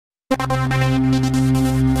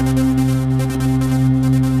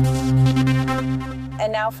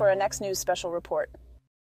now for a Next News special report.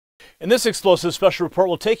 And this explosive special report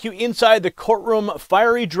will take you inside the courtroom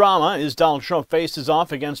fiery drama as Donald Trump faces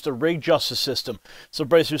off against a rigged justice system. So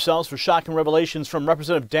brace yourselves for shocking revelations from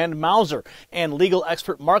Representative Dan Mauser and legal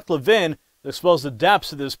expert Mark Levin that expose the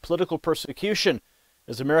depths of this political persecution.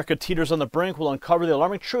 As America teeters on the brink, we'll uncover the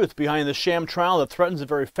alarming truth behind the sham trial that threatens the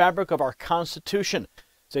very fabric of our Constitution.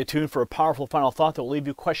 Stay tuned for a powerful final thought that will leave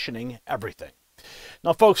you questioning everything.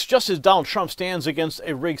 Now, folks, just as Donald Trump stands against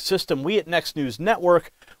a rigged system, we at Next News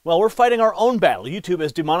Network, well, we're fighting our own battle. YouTube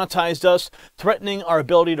has demonetized us, threatening our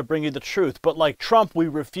ability to bring you the truth. But like Trump, we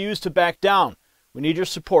refuse to back down. We need your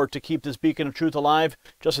support to keep this beacon of truth alive.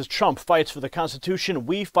 Just as Trump fights for the Constitution,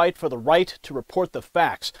 we fight for the right to report the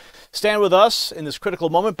facts. Stand with us in this critical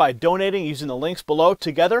moment by donating using the links below.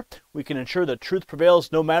 Together, we can ensure that truth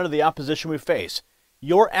prevails no matter the opposition we face.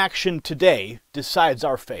 Your action today decides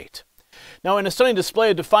our fate. Now, in a stunning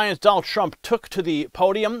display of defiance, Donald Trump took to the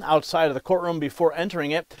podium outside of the courtroom before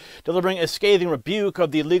entering it, delivering a scathing rebuke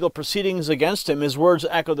of the illegal proceedings against him. His words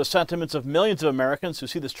echo the sentiments of millions of Americans who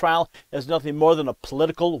see this trial as nothing more than a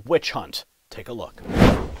political witch hunt. Take a look.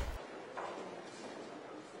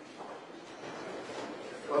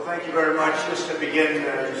 Well, thank you very much. Just to begin,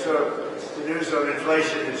 the news on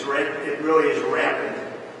inflation it really is rampant.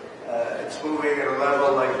 It's moving at a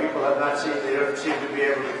level like people have not seen. They don't seem to be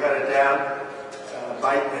able to cut it down.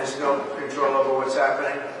 Biden has no control over what's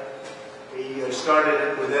happening. He started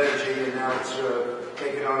it with energy, and now it's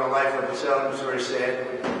taken on a life of its own. It's very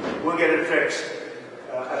sad. We'll get it fixed.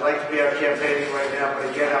 I'd like to be out campaigning right now, but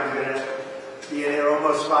again, I'm going to be in here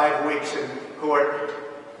almost 5 weeks in court.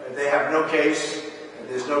 They have no case.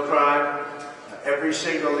 There's no crime. Every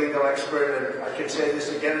single legal expert, and I can say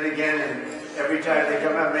this again and again, and every time they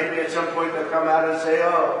come out, maybe at some point they'll come out and say,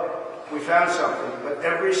 oh, we found something. But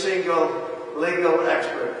every single legal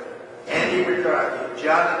expert, Andy McCarthy,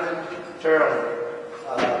 Jonathan Turley,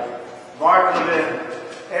 Mark Levin,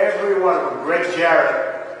 every one of them, Greg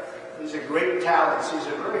Jarrett, these are great talents. These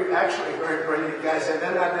are actually very brilliant guys, and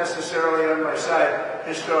they're not necessarily on my side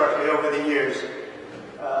historically over the years.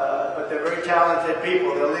 But they're very talented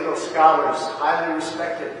people. They're legal scholars, highly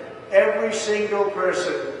respected. Every single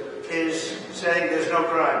person is saying there's no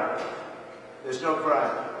crime. There's no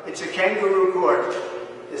crime. It's a kangaroo court.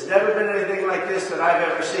 There's never been anything like this that I've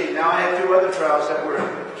ever seen. Now, I had 2 other trials that were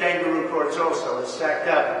kangaroo courts also. It's stacked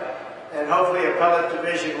up. And hopefully appellate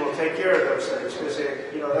division will take care of those things because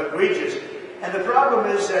they're egregious. And the problem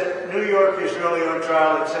is that New York is really on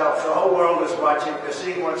trial itself. The whole world is watching. They're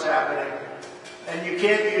seeing what's happening. And you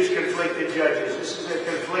can't use conflicted judges. This is a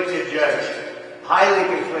conflicted judge,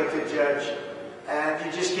 highly conflicted judge. And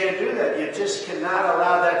you just can't do that. You just cannot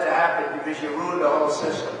allow that to happen because you ruin the whole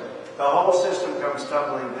system. The whole system comes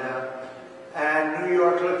tumbling down. And New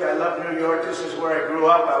York, look, I love New York. This is where I grew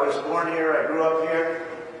up. I was born here. I grew up here.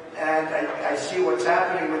 And I see what's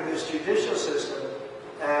happening with this judicial system.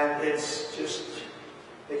 And it's just,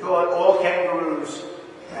 they call it all kangaroos.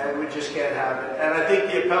 And we just can't have it. And I think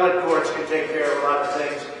the appellate courts can take care of a lot of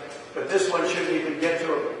things. But this one shouldn't even get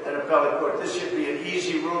to an appellate court. This should be an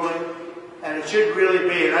easy ruling. And it should really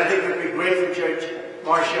be, and I think it would be great for Judge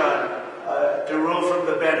Marchand to rule from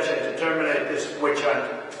the bench and to terminate this witch hunt.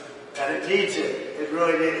 And it needs it. It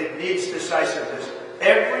really needs decisiveness.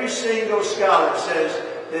 Every single scholar says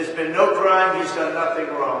there's been no crime, he's done nothing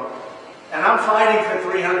wrong. And I'm fighting for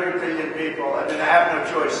 300 million people. I mean, I have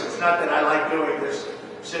no choice. It's not that I like doing this,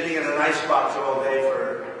 sitting in an icebox all day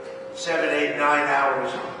for 7, 8, 9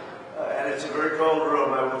 hours. And it's a very cold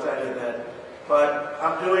room, I will tell you that. But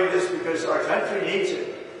I'm doing this because our country needs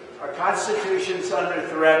it. Our Constitution's under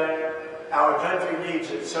threat. Our country needs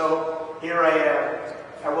it. So here I am.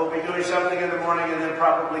 I will be doing something in the morning and then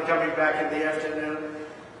probably coming back in the afternoon.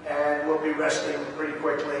 And we'll be resting pretty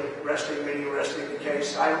quickly. Resting meaning resting the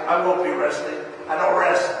case. I won't be resting. I don't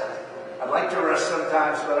rest. I'd like to rest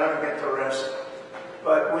sometimes, but I don't get to rest.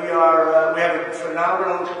 But we have a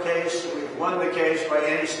phenomenal case. We've won the case by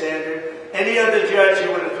any standard. Any other judge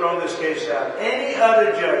would have thrown this case out. Any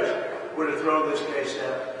other judge would have thrown this case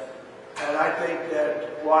out. And I think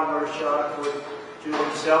that Juan Merchan would do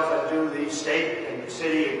himself and do the state and the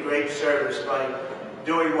city a great service by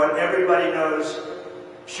doing what everybody knows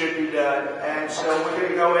should be done. And so we're going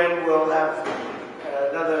to go in. We'll have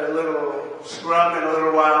another little scrum in a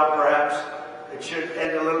little while, perhaps. It should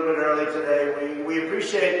end a little bit early today. We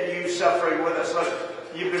appreciate you suffering with us. Look,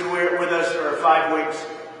 you've been with us for 5 weeks,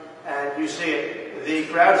 and you see it. The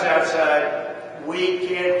crowds outside, we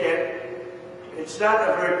can't get, it's not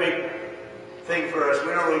a very big thing for us.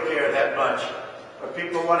 We don't really care that much. But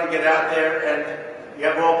people want to get out there, and you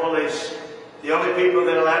have all police. The only people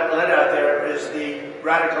that are let out there is the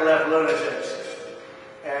radical left lunatics.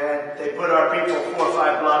 And they put our people 4 or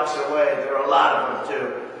 5 blocks away. There are a lot of them,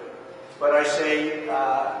 too. But I say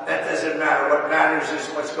that doesn't matter. What matters is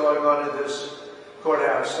what's going on in this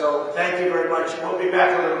courthouse. So thank you very much. We'll be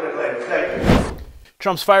back a little bit later. Thank you.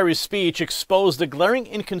 Trump's fiery speech exposed the glaring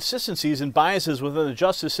inconsistencies and biases within the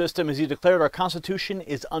justice system as he declared our Constitution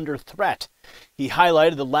is under threat. He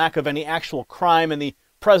highlighted the lack of any actual crime and the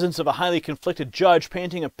presence of a highly conflicted judge,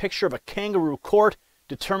 painting a picture of a kangaroo court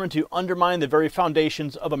determined to undermine the very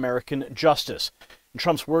foundations of American justice. And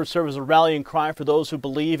Trump's words serve as a rallying cry for those who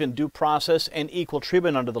believe in due process and equal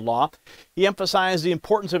treatment under the law. He emphasized the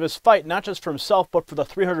importance of his fight, not just for himself, but for the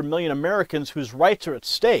 300 million Americans whose rights are at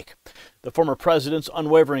stake. The former president's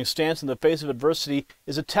unwavering stance in the face of adversity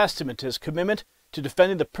is a testament to his commitment to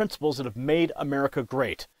defending the principles that have made America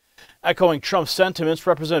great. Echoing Trump's sentiments,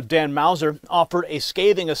 Representative Dan Mauser offered a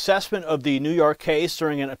scathing assessment of the New York case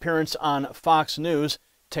during an appearance on Fox News.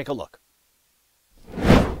 Take a look.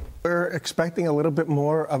 We're expecting a little bit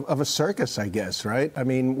more of a circus, I guess, right? I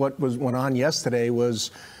mean, what went on yesterday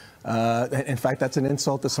was, in fact, that's an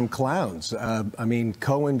insult to some clowns. I mean,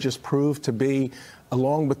 Cohen just proved to be,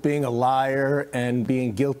 along with being a liar and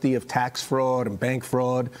being guilty of tax fraud and bank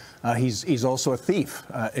fraud, he's also a thief,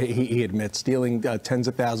 he admits, stealing tens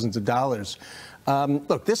of thousands of dollars.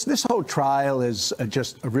 Look, this whole trial is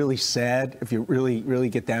just really sad if you really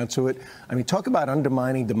get down to it. I mean, talk about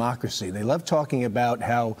undermining democracy. They love talking about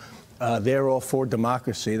how they're all for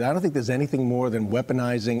democracy. I don't think there's anything more than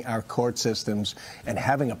weaponizing our court systems and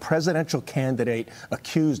having a presidential candidate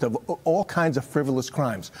accused of all kinds of frivolous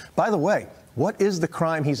crimes. By the way, what is the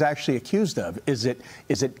crime he's actually accused of? Is it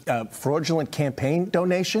fraudulent campaign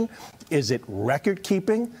donation? Is it record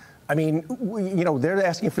keeping? I mean, you know, they're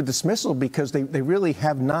asking for dismissal because they really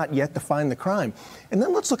have not yet defined the crime. And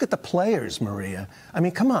then let's look at the players, Maria. I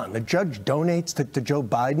mean, come on. The judge donates to Joe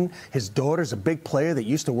Biden. His daughter's a big player that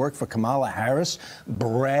used to work for Kamala Harris.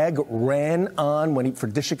 Bragg ran on for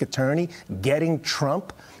district attorney, getting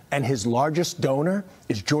Trump. And his largest donor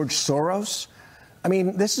is George Soros. I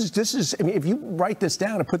mean, this is. I mean, if you write this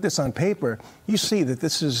down and put this on paper, you see that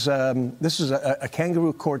this is a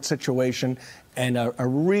kangaroo court situation and a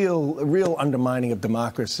real undermining of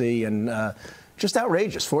democracy and just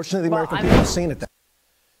outrageous. Fortunately, the American people have seen it.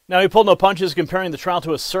 Now, he pulled no punches, comparing the trial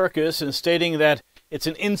to a circus and stating that it's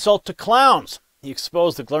an insult to clowns. He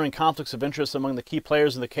exposed the glaring conflicts of interest among the key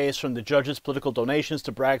players in the case, from the judge's political donations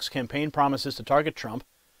to Bragg's campaign promises to target Trump.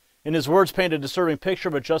 In his words, paint a disturbing picture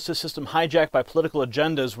of a justice system hijacked by political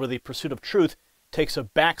agendas where the pursuit of truth takes a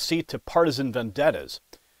backseat to partisan vendettas.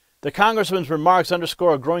 The congressman's remarks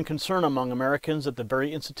underscore a growing concern among Americans that the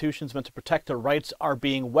very institutions meant to protect their rights are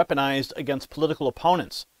being weaponized against political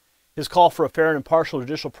opponents. His call for a fair and impartial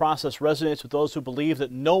judicial process resonates with those who believe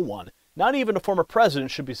that no one, not even a former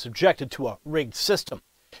president, should be subjected to a rigged system.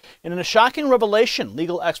 And in a shocking revelation,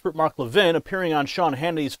 legal expert Mark Levin, appearing on Sean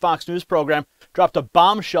Hannity's Fox News program, dropped a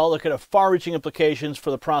bombshell that could have far-reaching implications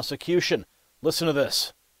for the prosecution. Listen to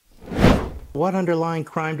this. What underlying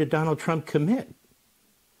crime did Donald Trump commit?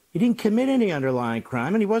 He didn't commit any underlying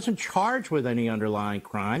crime, and he wasn't charged with any underlying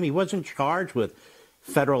crime. He wasn't charged with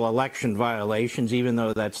federal election violations, even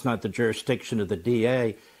though that's not the jurisdiction of the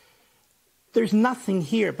DA. There's nothing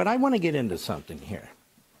here, but I want to get into something here.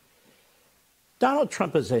 Donald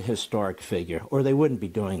Trump is a historic figure, or they wouldn't be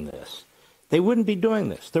doing this. They wouldn't be doing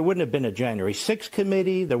this. There wouldn't have been a January 6th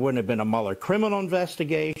committee. There wouldn't have been a Mueller criminal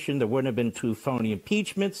investigation. There wouldn't have been 2 phony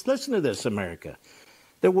impeachments. Listen to this, America.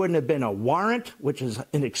 There wouldn't have been a warrant, which is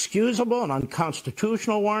inexcusable, an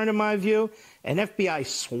unconstitutional warrant in my view, an FBI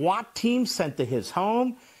SWAT team sent to his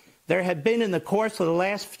home. There had been, in the course of the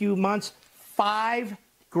last few months, 5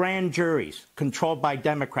 grand juries controlled by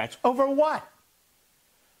Democrats. Over what?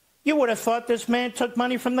 You would have thought this man took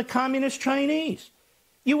money from the communist Chinese.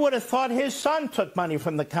 You would have thought his son took money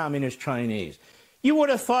from the communist Chinese. You would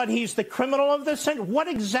have thought he's the criminal of the century. What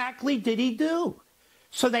exactly did he do?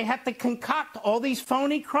 So they had to concoct all these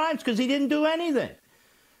phony crimes because he didn't do anything.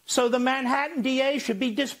 So the Manhattan DA should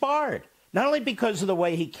be disbarred, not only because of the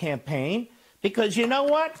way he campaigned, because you know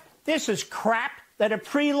what? This is crap that a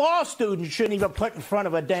pre-law student shouldn't even put in front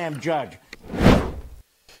of a damn judge.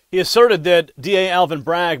 He asserted that DA Alvin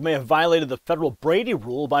Bragg may have violated the federal Brady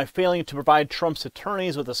rule by failing to provide Trump's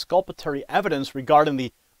attorneys with exculpatory evidence regarding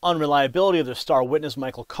the unreliability of their star witness,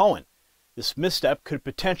 Michael Cohen. This misstep could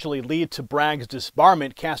potentially lead to Bragg's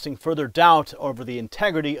disbarment, casting further doubt over the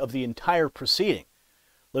integrity of the entire proceeding.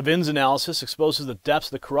 Levin's analysis exposes the depths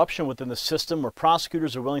of the corruption within the system, where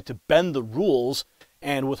prosecutors are willing to bend the rules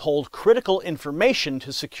and withhold critical information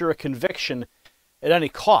to secure a conviction at any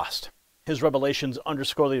cost. His revelations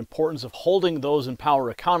underscore the importance of holding those in power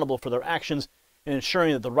accountable for their actions and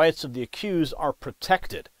ensuring that the rights of the accused are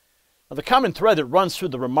protected. Now, the common thread that runs through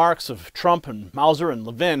the remarks of Trump and Mauser and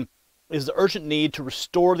Levin is the urgent need to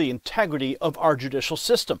restore the integrity of our judicial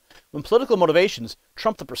system. When political motivations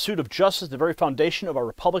trump the pursuit of justice, the very foundation of our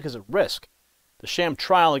republic is at risk. The sham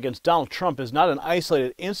trial against Donald Trump is not an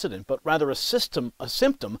isolated incident, but rather a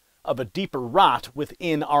symptom of a deeper rot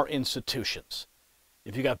within our institutions.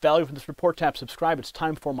 If you got value from this report, tap subscribe. It's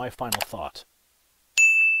time for my final thought.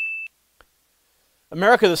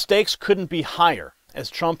 America, the stakes couldn't be higher. As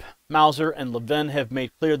Trump, Mauser, and Levin have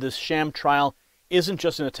made clear, this sham trial isn't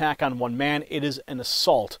just an attack on one man, it is an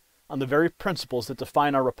assault on the very principles that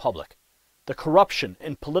define our republic. The corruption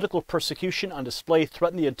and political persecution on display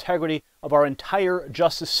threaten the integrity of our entire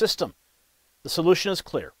justice system. The solution is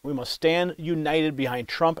clear. We must stand united behind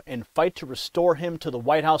Trump and fight to restore him to the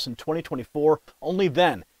White House in 2024. Only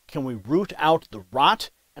then can we root out the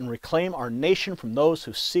rot and reclaim our nation from those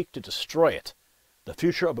who seek to destroy it. The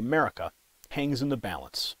future of America hangs in the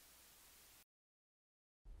balance.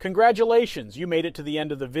 Congratulations, you made it to the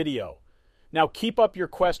end of the video. Now keep up your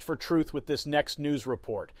quest for truth with this next news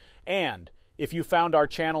report. And if you found our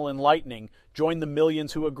channel enlightening, join the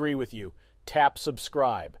millions who agree with you. Tap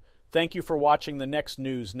subscribe. Thank you for watching the Next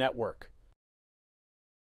News Network.